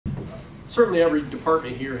certainly every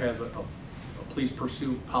department here has a police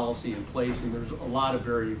pursuit policy in place, and there's a lot of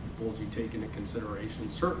variables you take into consideration.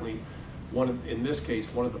 Certainly, in this case,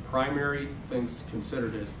 one of the primary things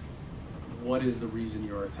considered is what is the reason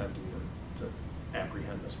you're attempting to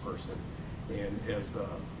apprehend this person. And as the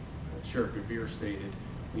Sheriff Bevere stated,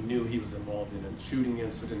 we knew he was involved in a shooting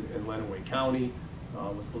incident in Lenawee County,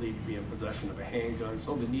 was believed to be in possession of a handgun,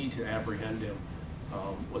 so the need to apprehend him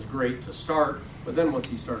was great to start, but then once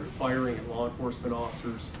he started firing at law enforcement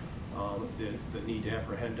officers, the need to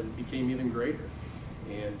apprehend him became even greater.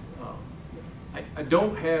 And I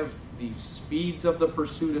don't have the speeds of the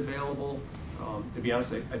pursuit available. To be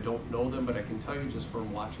honest, I don't know them, but I can tell you just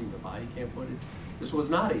from watching the body cam footage, this was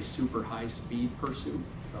not a super high speed pursuit.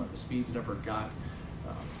 The speeds never got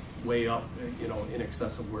way up, in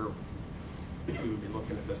excess of where we would be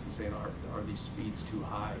looking at this and saying, are these speeds too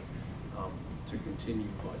high to continue?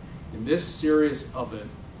 But in this serious of an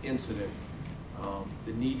incident,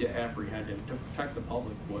 the need to apprehend him to protect the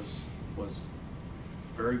public was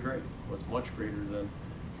very great, was much greater than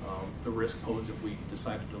the risk posed if we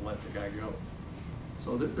decided to let the guy go.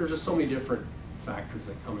 So there's just so many different factors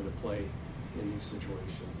that come into play in these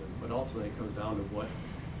situations, but ultimately it comes down to what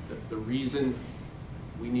the reason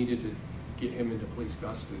we needed to get him into police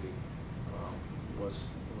custody was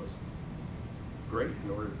great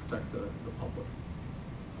in order to protect the public.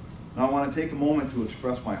 Now I want to take a moment to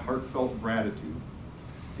express my heartfelt gratitude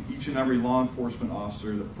to each and every law enforcement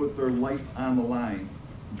officer that put their life on the line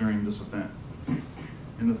during this event.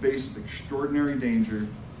 In the face of extraordinary danger,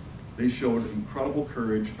 they showed incredible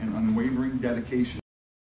courage and unwavering dedication